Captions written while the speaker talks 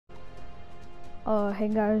Hey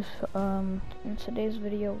guys, in today's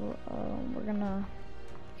video, we're gonna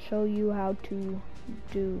show you how to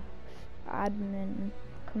do admin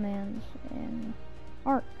commands in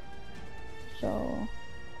Arc. So,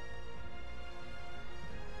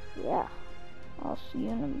 yeah, I'll see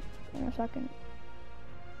you in a second.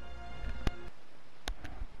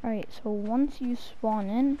 Alright, so once you spawn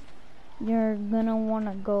in, you're gonna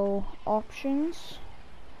wanna go options,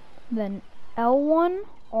 then L1,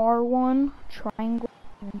 R1, triangle,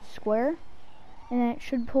 and square, and then it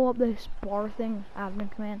should pull up this bar thing, admin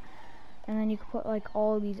command, and then you can put like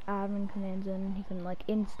all of these admin commands in. You can like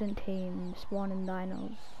instant tame, spawn in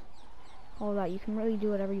dinos, all that. You can really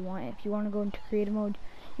do whatever you want. If you want to go into creative mode,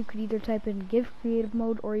 you could either type in give creative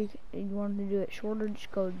mode, or if you want to do it shorter,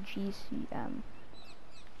 just go GCM,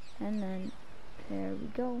 and then there we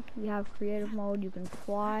go. We have creative mode. You can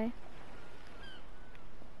fly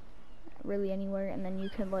really anywhere, and then you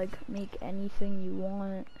can like make anything you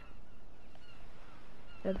want.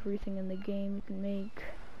 Everything in the game you can make.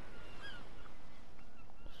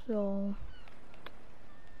 So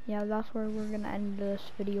yeah, that's where we're gonna end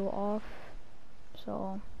this video off.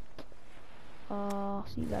 So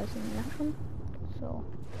see you guys in the next one. So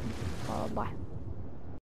bye.